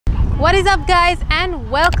What is up guys, and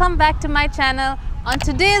welcome back to my channel. On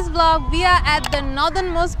today's vlog we are at the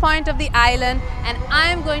northernmost point of the island and I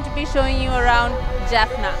am going to be showing you around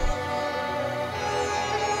Jaffna.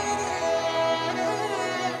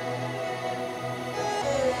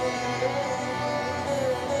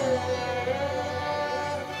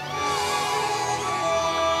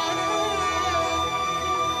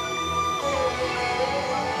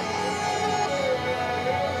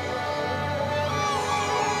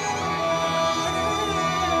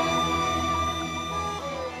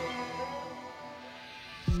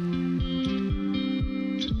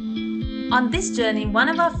 On this journey, one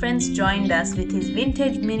of our friends joined us with his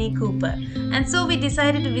vintage Mini Cooper, and so we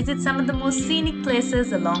decided to visit some of the most scenic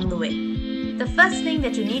places along the way. The first thing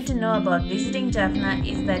that you need to know about visiting Jaffna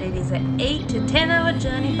is that it is an 8 to 10 hour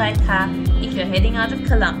journey by car if you're heading out of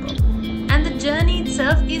Colombo. And the journey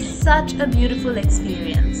itself is such a beautiful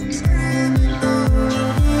experience.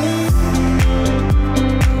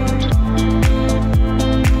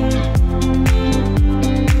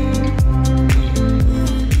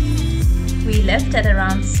 We left at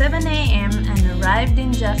around 7 AM and arrived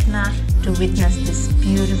in Jaffna to witness this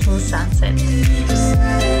beautiful sunset.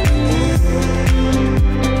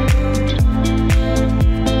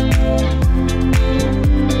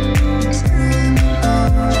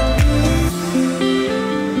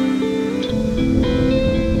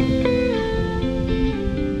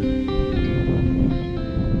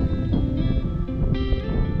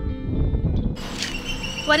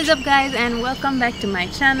 What is up guys, and welcome back to my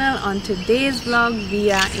channel. On today's vlog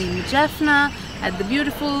we are in Jaffna at the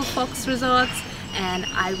beautiful Fox Resorts, and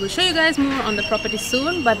I will show you guys more on the property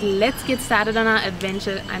soon, but let's get started on our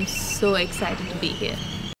adventure. I'm so excited to be here.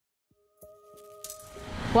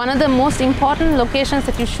 One of the most important locations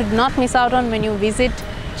that you should not miss out on when you visit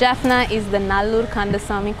Jaffna is the Nallur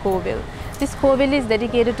Kovil. This Kovil is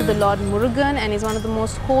dedicated to the Lord Murugan and is one of the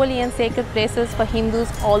most holy and sacred places for Hindus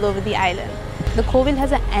all over the island. The Kovil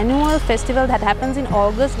has an annual festival that happens in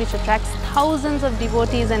August, which attracts thousands of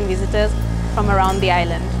devotees and visitors from around the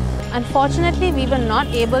island. Unfortunately, we were not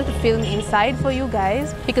able to film inside for you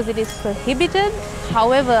guys because it is prohibited.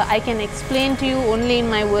 However, I can explain to you only in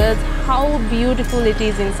my words how beautiful it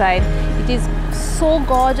is inside. It is so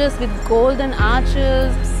gorgeous with golden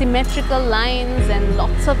arches, symmetrical lines and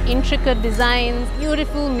lots of intricate designs,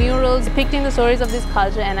 beautiful murals depicting the stories of this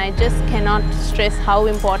culture, and I just cannot stress how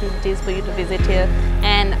important it is for you to visit here.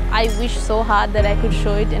 And I wish so hard that I could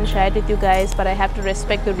show it and share it with you guys, but I have to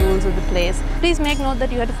respect the rules of the place. Please make note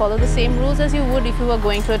that you have to follow the same rules as you would if you were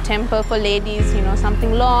going to a temple for ladies, you know,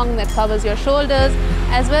 something long that covers your shoulders,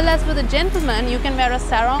 as well as for the gentlemen, you can wear a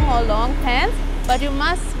sarong or long pants, but you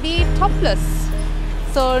must be topless.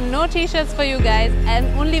 So no t-shirts for you guys, and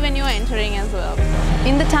only when you are entering as well.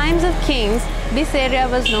 In the times of kings, this area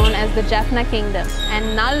was known as the Jaffna Kingdom,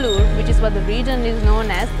 and Nallur, which is what the region is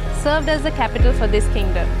known as, served as the capital for this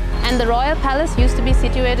kingdom. And the royal palace used to be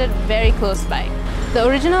situated very close by. The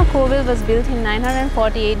original Kovil was built in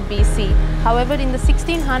 948 BC. However, in the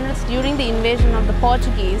 1600s, during the invasion of the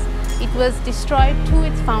Portuguese, it was destroyed to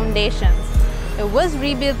its foundations. It was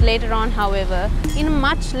rebuilt later on, however, in a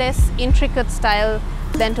much less intricate style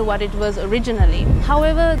than to what it was originally.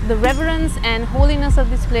 However, the reverence and holiness of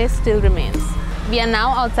this place still remains. We are now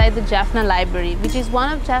outside the Jaffna Library, which is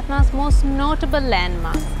one of Jaffna's most notable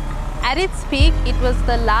landmarks. At its peak, it was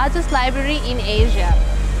the largest library in Asia.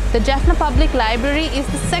 The Jaffna Public Library is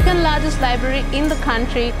the second largest library in the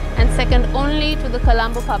country and second only to the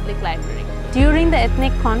Colombo Public Library. During the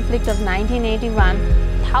ethnic conflict of 1981,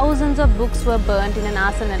 thousands of books were burnt in an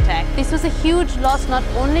arson attack. This was a huge loss not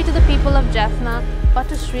only to the people of Jaffna, but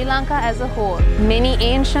to Sri Lanka as a whole. Many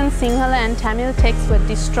ancient Sinhala and Tamil texts were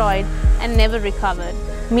destroyed and never recovered,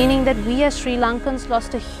 meaning that we as Sri Lankans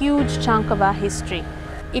lost a huge chunk of our history.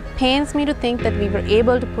 It pains me to think that we were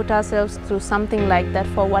able to put ourselves through something like that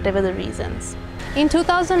for whatever the reasons. In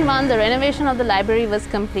 2001, the renovation of the library was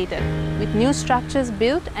completed, with new structures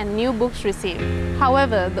built and new books received.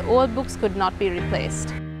 However, the old books could not be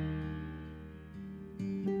replaced.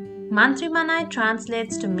 Mantri Manai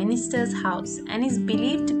translates to minister's house and is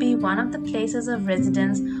believed to be one of the places of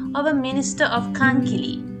residence of a minister of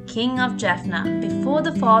Kankili, king of Jaffna, before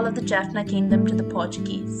the fall of the Jaffna kingdom to the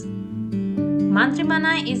Portuguese. Mantri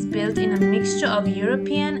Manai is built in a mixture of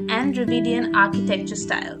European and Dravidian architecture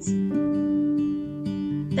styles.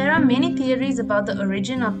 There are many theories about the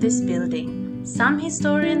origin of this building. Some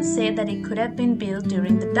historians say that it could have been built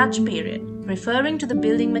during the Dutch period, referring to the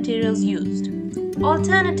building materials used.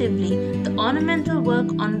 Alternatively, the ornamental work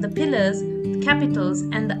on the pillars, the capitals,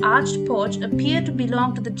 and the arched porch appear to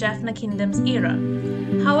belong to the Jaffna Kingdom's era.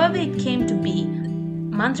 However it came to be,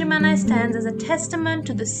 Mantri Manai stands as a testament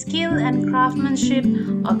to the skill and craftsmanship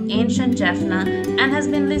of ancient Jaffna and has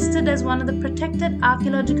been listed as one of the protected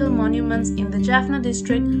archaeological monuments in the Jaffna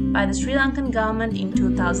district by the Sri Lankan government in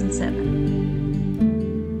 2007.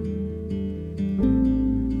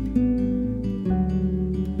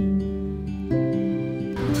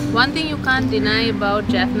 One thing you can't deny about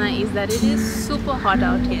Jaffna is that it is super hot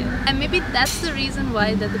out here. And maybe that's the reason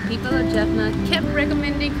why that the people of Jaffna kept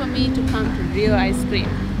recommending for me to come to Rio Ice Cream.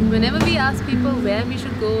 Whenever we ask people where we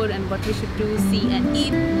should go and what we should do, see and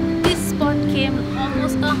eat, this spot came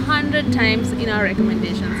almost 100 times in our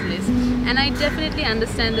recommendations list. And I definitely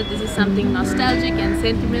understand that this is something nostalgic and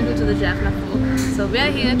sentimental to the Jaffna folk. So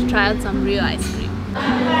we're here to try out some Rio Ice Cream.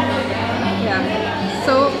 Yeah,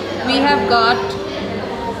 so we have got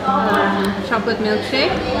chocolate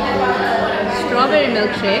milkshake, strawberry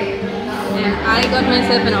milkshake, and I got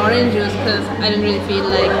myself an orange juice because I didn't really feel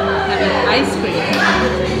like having ice cream.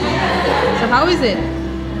 So how is it?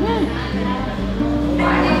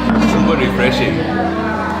 Super refreshing.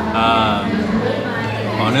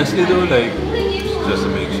 Honestly though, like, it's just a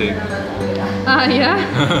milkshake. Yeah.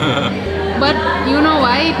 But you know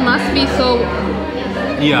why it must be so.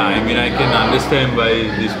 Yeah, I mean, I can understand why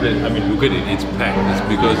this place, I mean, look at it, it's packed. It's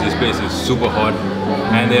because this place is super hot,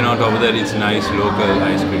 and then on top of that, it's nice local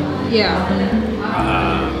ice cream.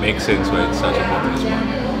 Yeah. Makes sense why it's such a popular spot.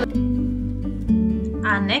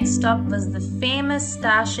 Our next stop was the famous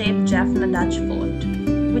star-shaped Jaffna Dutch Fort,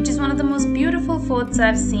 which is one of the most beautiful forts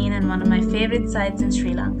I've seen and one of my favorite sites in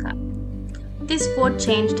Sri Lanka. This fort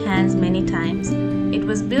changed hands many times. It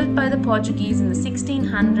was built by the Portuguese in the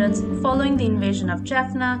 1600s following the invasion of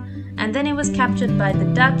Jaffna, and then it was captured by the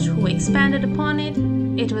Dutch who expanded upon it.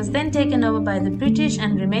 It was then taken over by the British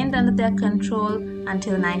and remained under their control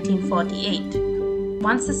until 1948.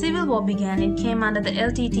 Once the Civil War began, it came under the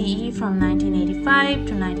LTTE from 1985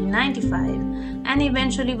 to 1995 and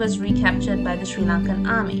eventually was recaptured by the Sri Lankan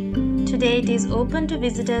Army. Today it is open to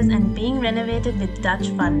visitors and being renovated with Dutch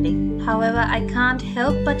funding. However, I can't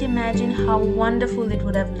help but imagine how wonderful it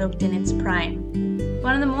would have looked in its prime.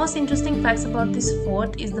 One of the most interesting facts about this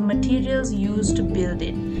fort is the materials used to build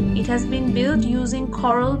it. It has been built using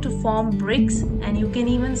coral to form bricks, and you can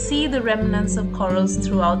even see the remnants of corals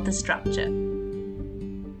throughout the structure.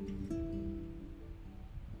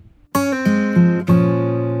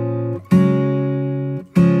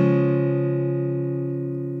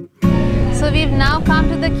 So we've now come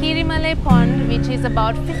to the Keerimalai Pond, which is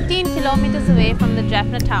about 15 kilometers away from the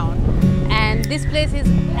Jaffna town. And this place is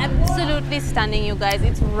absolutely stunning, you guys.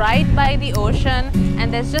 It's right by the ocean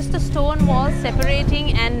and there's just a stone wall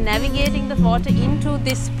separating and navigating the water into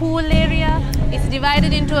this pool area. It's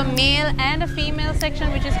divided into a male and a female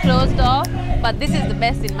section which is closed off, but this is the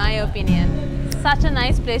best in my opinion. Such a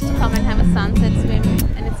nice place to come and have a sunset swim,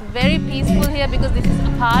 and it's very peaceful here because this is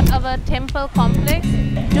a part of a temple complex.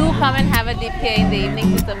 Do come and have a dip here in the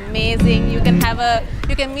evenings. It's amazing. You can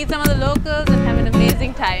meet some of the locals and have an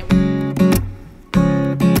amazing time.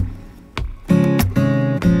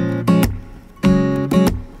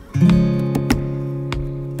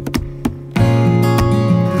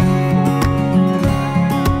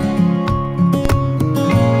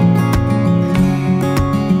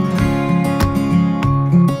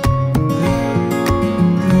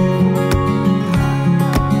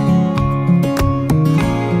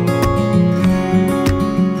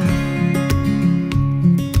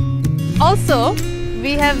 Also,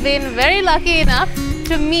 we have been very lucky enough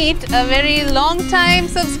to meet a very long-time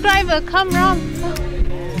subscriber. Come, Ram.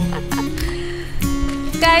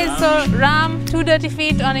 Guys, so Ram, 2 Dirty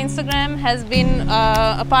Feet on Instagram, has been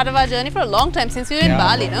a part of our journey for a long time, since we were in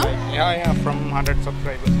Bali, no? Yeah, from 100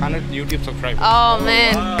 subscribers, 100 YouTube subscribers. Oh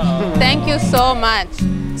man, wow. Thank you so much.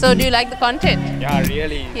 So, do you like the content? Yeah,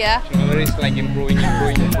 really. Yeah. Sheneller is like improving.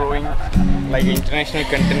 Like international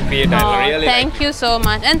content creator. Oh, really thank you so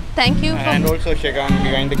much, and thank you. And also Shegan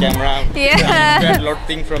behind the camera. Yeah. We had a lot of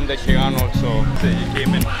things from the Shegan also. So he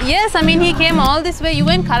came in. Yes, I mean he came all this way. You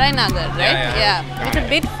were in Karainagar, right? Yeah. It's a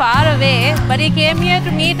bit far away, but he came here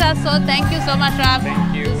to meet us. So thank you so much, Ram.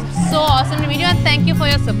 Thank you. It's so awesome to meet you, and thank you for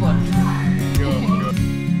your support. Sure.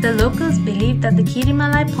 The locals believe that the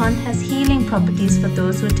Keerimalai Pond has healing properties for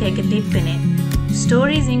those who take a dip in it.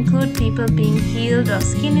 Stories include people being healed of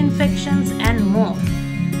skin infections and more.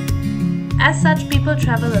 As such, people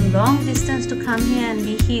travel a long distance to come here and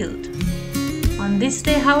be healed. On this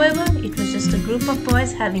day, however, it was just a group of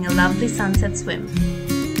boys having a lovely sunset swim.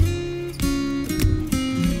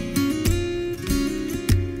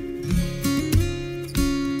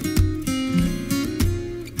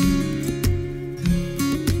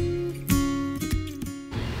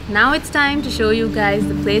 Now it's time to show you guys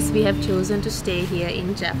the place we have chosen to stay here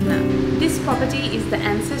in Jaffna. This property is the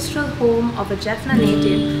ancestral home of a Jaffna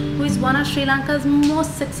native who is one of Sri Lanka's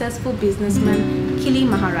most successful businessmen, Kili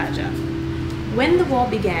Maharaja. When the war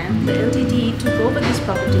began, the LTTE took over this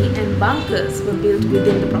property and bunkers were built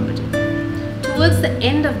within the property. Towards the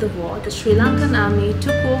end of the war, the Sri Lankan army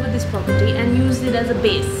took over this property and used it as a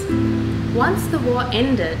base. Once the war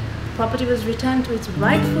ended, the property was returned to its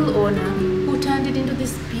rightful owner, who turned it into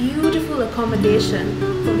this beautiful accommodation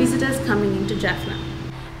for visitors coming into Jaffna.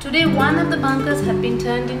 Today, one of the bunkers have been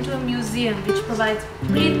turned into a museum which provides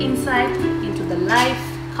great insight into the life,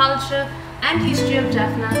 culture and history of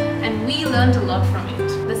Jaffna, and we learned a lot from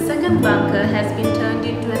it. The second bunker has been turned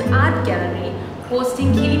into an art gallery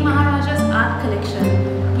hosting Kili Maharaja's art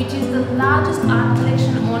collection, which is the largest art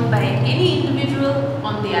collection owned by any individual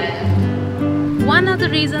on the island. One of the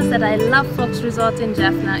reasons that I love Fox Resorts in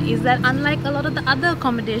Jaffna is that unlike a lot of the other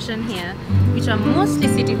accommodation here, which are mostly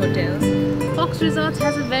city hotels, Fox Resorts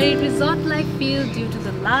has a very resort-like feel due to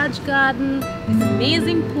the large garden, this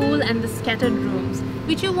amazing pool and the scattered rooms,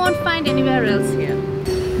 which you won't find anywhere else here.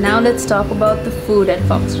 Now let's talk about the food at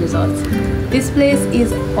Fox Resorts. This place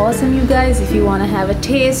is awesome, you guys, if you want to have a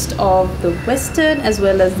taste of the Western as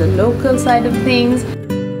well as the local side of things.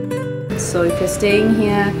 So if you're staying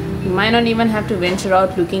here, you might not even have to venture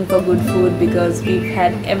out looking for good food because we've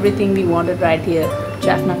had everything we wanted right here.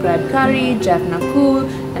 Jaffna crab curry, Jaffna cool,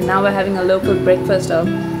 and now we're having a local breakfast of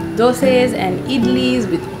dosas and idlis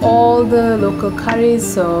with all the local curries.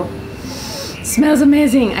 So smells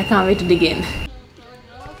amazing. I can't wait to dig in.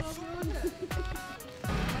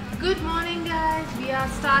 Good morning, guys. We are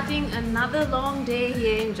starting another long day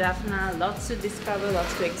here in Jaffna. Lots to discover,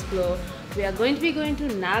 lots to explore. We are going to be going to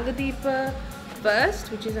Nagadeepa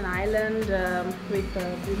first, which is an island with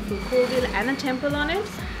a beautiful Kovil and a temple on it.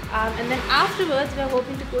 And then afterwards, we are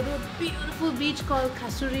hoping to go to a beautiful beach called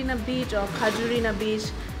Casuarina Beach or Casuarina Beach,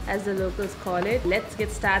 as the locals call it. Let's get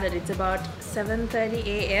started. It's about 7:30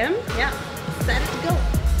 a.m. Yeah, set to go.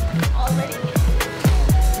 All ready.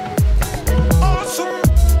 Awesome.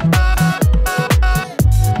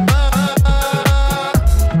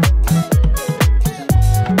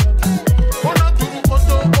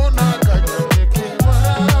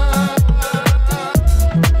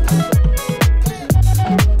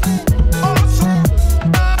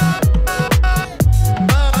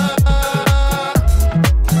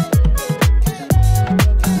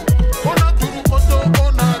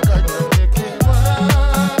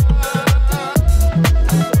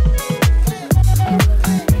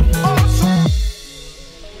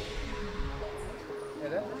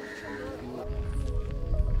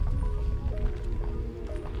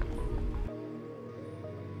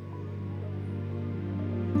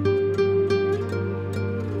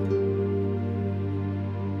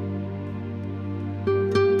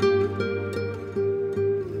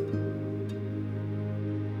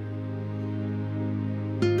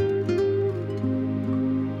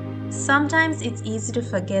 Sometimes it's easy to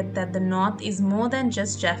forget that the north is more than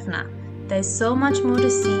just Jaffna. There's so much more to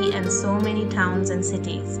see and so many towns and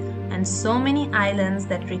cities, and so many islands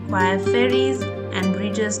that require ferries and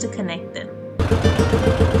bridges to connect them.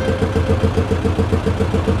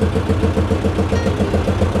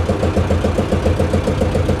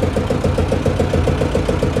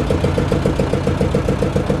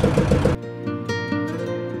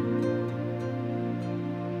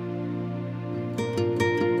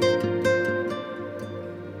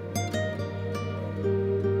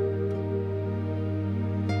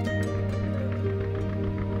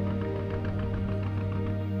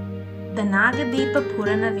 The Nagadeepa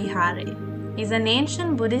Vihare is an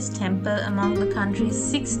ancient Buddhist temple among the country's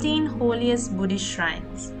 16 holiest Buddhist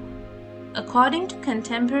shrines. According to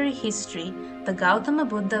contemporary history, the Gautama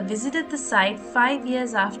Buddha visited the site 5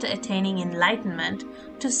 years after attaining enlightenment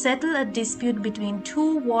to settle a dispute between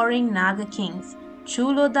two warring Naga kings,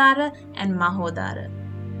 Chulodara and Mahodara.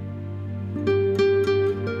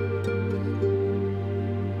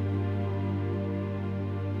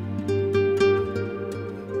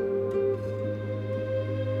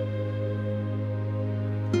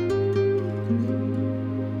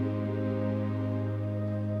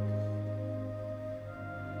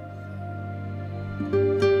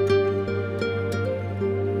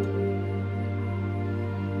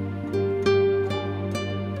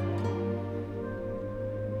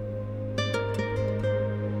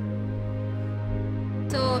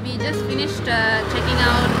 We just finished checking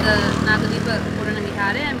out the Nagadeepa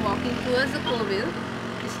Vihare and walking towards the Kovil.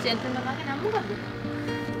 This gentleman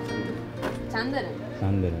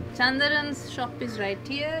Chandaran. Chandaran's shop is right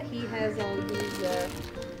here. He has all these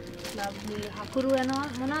Lovely. Hakuru and all.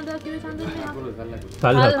 Monada kiwi sanduni?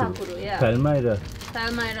 Thal hakuru, yeah. Palmyra.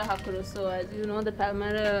 Palmyra hakuru. So as you know, the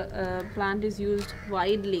Palmyra plant is used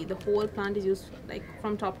widely. The whole plant is used like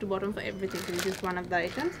from top to bottom for everything. So this is one of the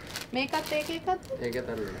items. Makeup take it. I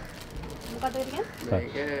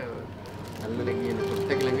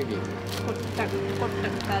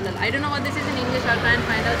don't know what this is in English. I'll try and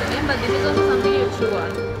find out the name. But this is also something you chew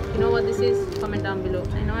on. You know what this is? Comment down below.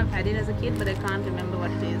 I know I've had it as a kid, but I can't remember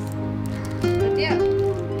what it is. But yeah,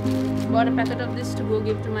 bought a packet of this to go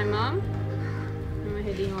give to my mom. And we're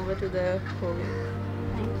heading over to the Kovil.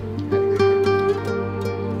 Thank you.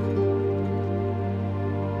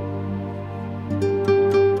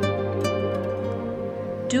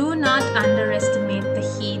 Do not underestimate the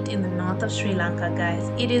heat in the north of Sri Lanka, guys.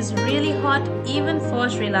 It is really hot even for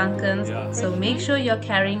Sri Lankans. Yeah. So make sure you're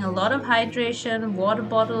carrying a lot of hydration, water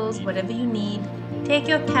bottles, whatever you need. Take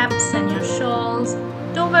your caps and your shawls.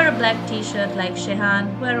 Don't wear a black t-shirt like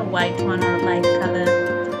Shehan. Wear a white one or a light color.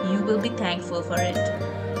 You will be thankful for it.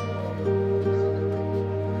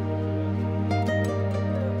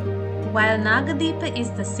 While Nagadeepa is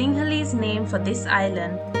the Sinhalese name for this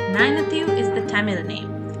island, Nainathiv is the Tamil name.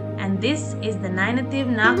 And this is the Nainathiv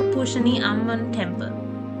Nagapushani Amman temple.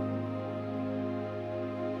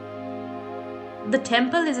 The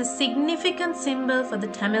temple is a significant symbol for the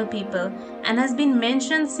Tamil people and has been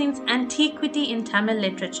mentioned since antiquity in Tamil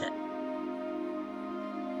literature.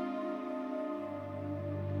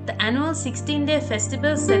 The annual 16-day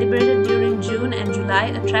festival celebrated during June and July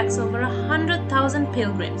attracts over 100,000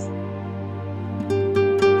 pilgrims.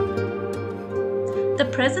 The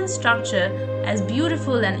present structure, as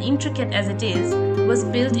beautiful and intricate as it is, was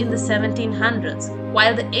built in the 1700s,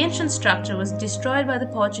 while the ancient structure was destroyed by the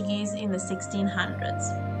Portuguese in the 1600s.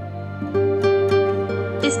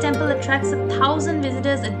 This temple attracts 1,000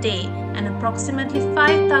 visitors a day and approximately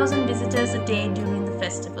 5,000 visitors a day during the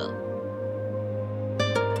festival.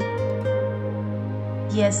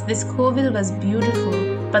 Yes, this Kovil was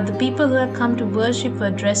beautiful, but the people who had come to worship were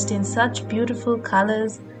dressed in such beautiful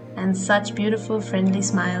colors and such beautiful friendly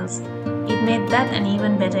smiles. It made that an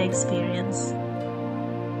even better experience.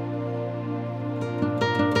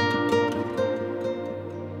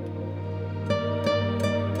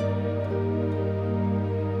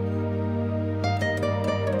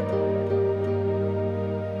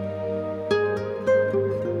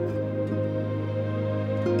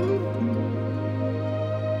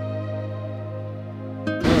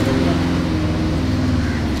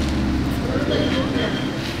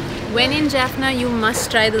 When in Jaffna, you must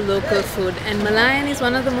try the local food, and Malayan is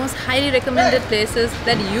one of the most highly recommended places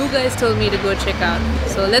that you guys told me to go check out.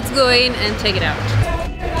 So let's go in and check it out.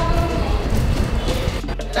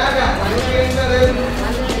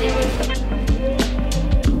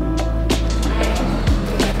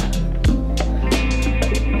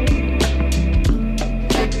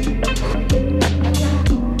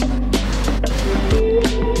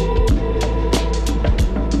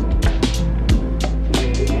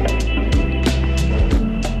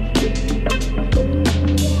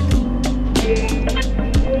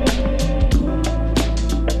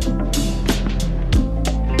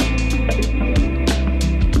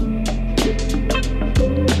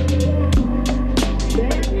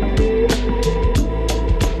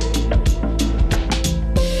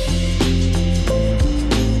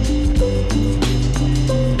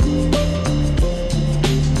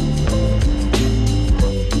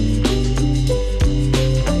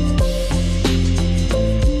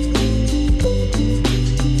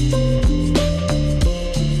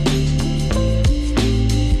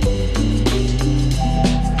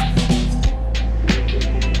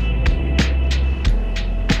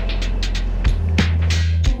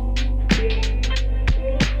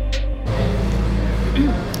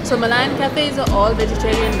 So Malayan Cafe is an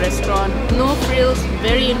all-vegetarian restaurant, no frills,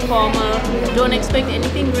 very informal. Don't expect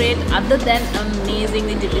anything great other than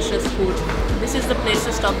amazingly delicious food. This is the place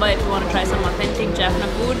to stop by if you want to try some authentic Jaffna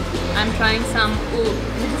food. I'm trying some,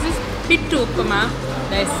 this is pittu uppama.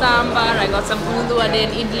 There's sambar, I got some undu vade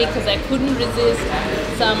and idli because I couldn't resist.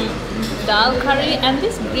 Some dal curry and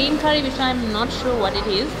this green curry which I'm not sure what it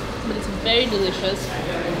is, but it's very delicious.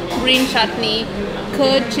 Green chutney,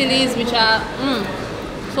 curd chilies which are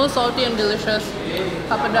so salty and delicious.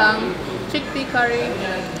 Papadang, chickpea curry,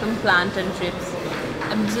 and plantain chips.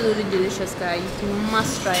 Absolutely delicious, guys. You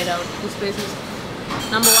must try it out. This place is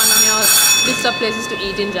 #1 on your list of places to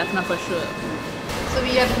eat in Jaffna for sure. So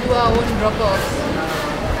we have to do our own drop-offs.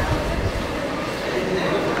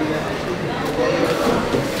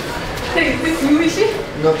 Hey, is this you, Ishi?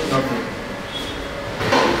 No, not me.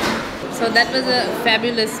 So that was a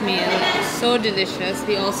fabulous meal, so delicious.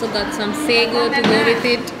 We also got some sago to go with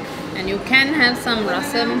it, and you can have some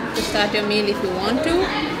rasam to start your meal if you want to.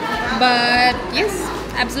 But yes,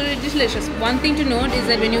 absolutely delicious. One thing to note is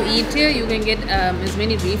that when you eat here, you can get as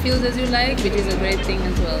many refills as you like, which is a great thing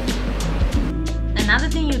as well. Another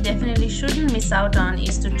thing you definitely shouldn't miss out on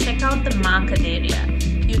is to check out the market area.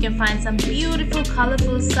 You can find some beautiful,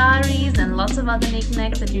 colorful saris and lots of other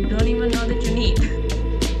knickknacks that you don't even know that you need.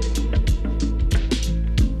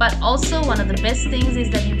 But also one of the best things is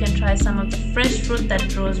that you can try some of the fresh fruit that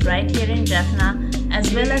grows right here in Jaffna,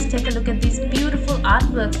 as well as take a look at these beautiful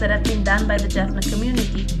artworks that have been done by the Jaffna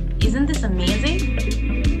community. Isn't this amazing?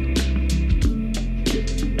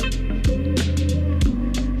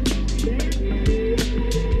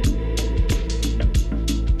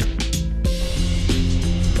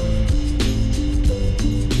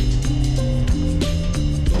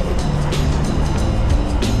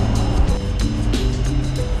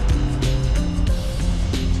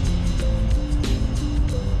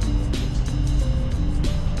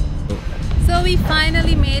 So we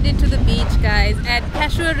finally made it to the beach, guys, at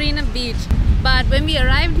Casuarina Beach. But when we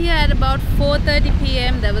arrived here at about 4:30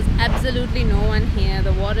 p.m, there was absolutely no one here.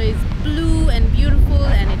 The water is blue and beautiful,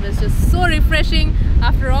 and it was just so refreshing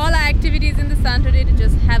after all our activities in the sun today to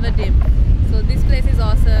just have a dip. So this place is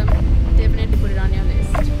awesome. Definitely put it on your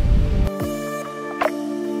list.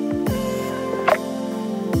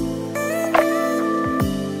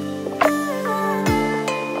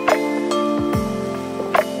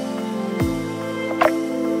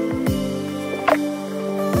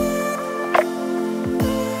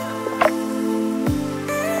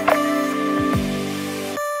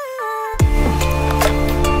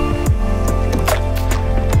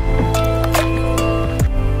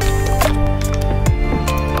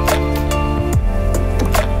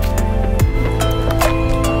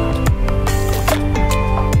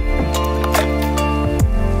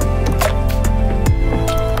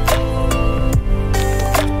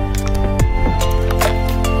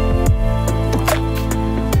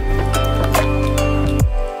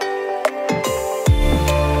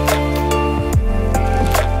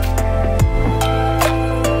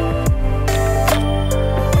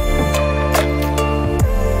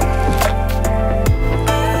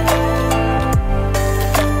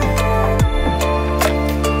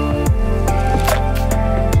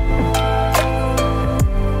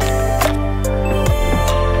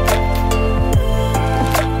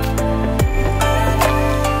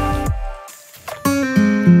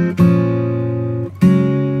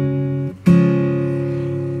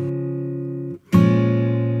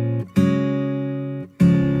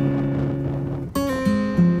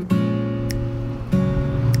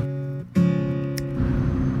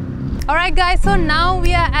 Alright guys, so now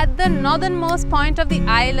we are at the northernmost point of the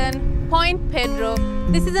island, Point Pedro.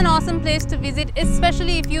 This is an awesome place to visit,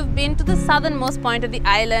 especially if you've been to the southernmost point of the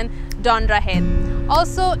island, Dondra Head.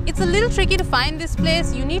 Also, it's a little tricky to find this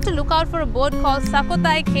place. You need to look out for a boat called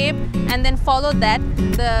Sakotai Cape and then follow that.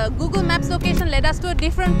 The Google Maps location led us to a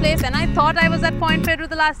different place, and I thought I was at Point Pedro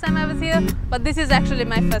the last time I was here, but this is actually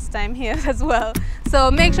my first time here as well.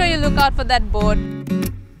 So make sure you look out for that boat.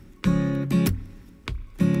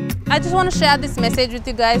 I just want to share this message with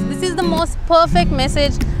you guys. This is the most perfect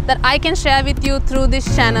message that I can share with you through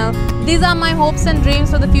this channel. These are my hopes and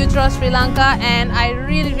dreams for the future of Sri Lanka, and I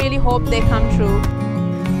really hope they come true.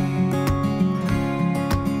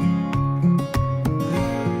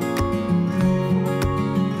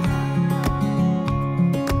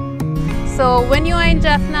 So when you are in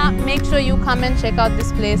Jaffna, make sure you come and check out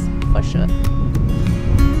this place for sure.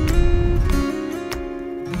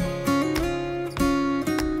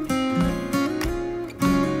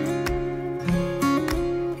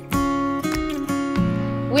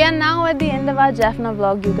 We are now at the end of our Jaffna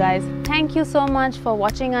vlog, you guys. Thank you so much for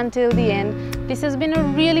watching until the end. This has been a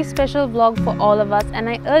really special vlog for all of us, and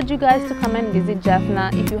I urge you guys to come and visit Jaffna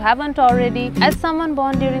if you haven't already. As someone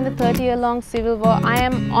born during the 30-year-long civil war, I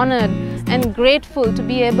am honored and grateful to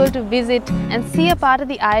be able to visit and see a part of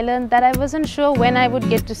the island that I wasn't sure when I would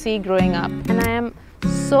get to see growing up. And I am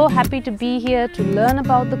so happy to be here to learn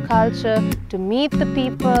about the culture, to meet the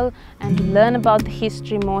people, and to learn about the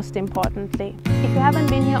history most importantly. If you haven't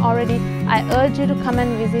been here already, I urge you to come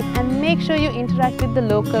and visit and make sure you interact with the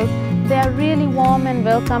locals. They are really warm and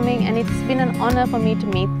welcoming, and it's been an honor for me to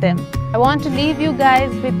meet them. I want to leave you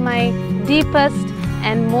guys with my deepest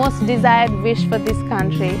and most desired wish for this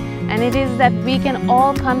country, and it is that we can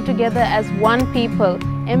all come together as one people,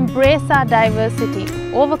 embrace our diversity,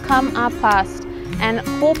 overcome our past, and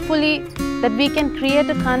hopefully that we can create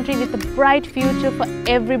a country with a bright future for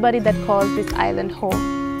everybody that calls this island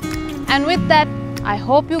home. And with that, I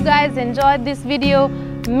hope you guys enjoyed this video.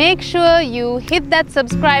 Make sure you hit that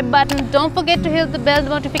subscribe button. Don't forget to hit the bell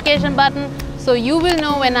notification button so you will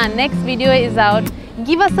know when our next video is out.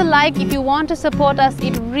 Give us a like if you want to support us.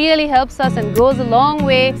 It really helps us and goes a long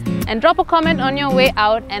way. And drop a comment on your way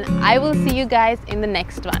out, and I will see you guys in the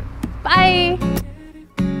next one. Bye!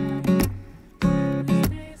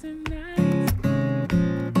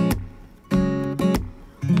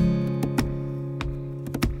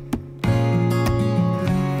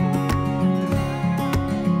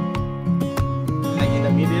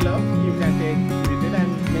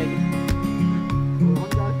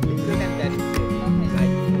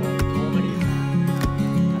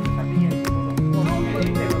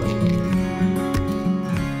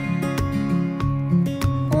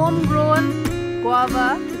 Homegrown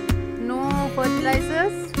guava, no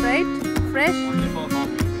fertilizers, right? Fresh.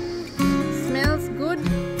 Smells good.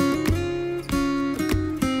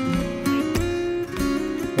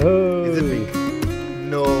 Oh. Is it pink?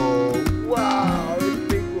 No. Wow,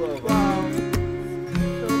 it's pink guava. Wow.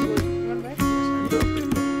 So good. You want rice?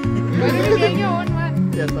 Why don't you get your own one?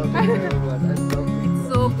 Yes, I'll take your own one.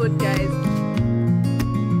 It's so good, guys.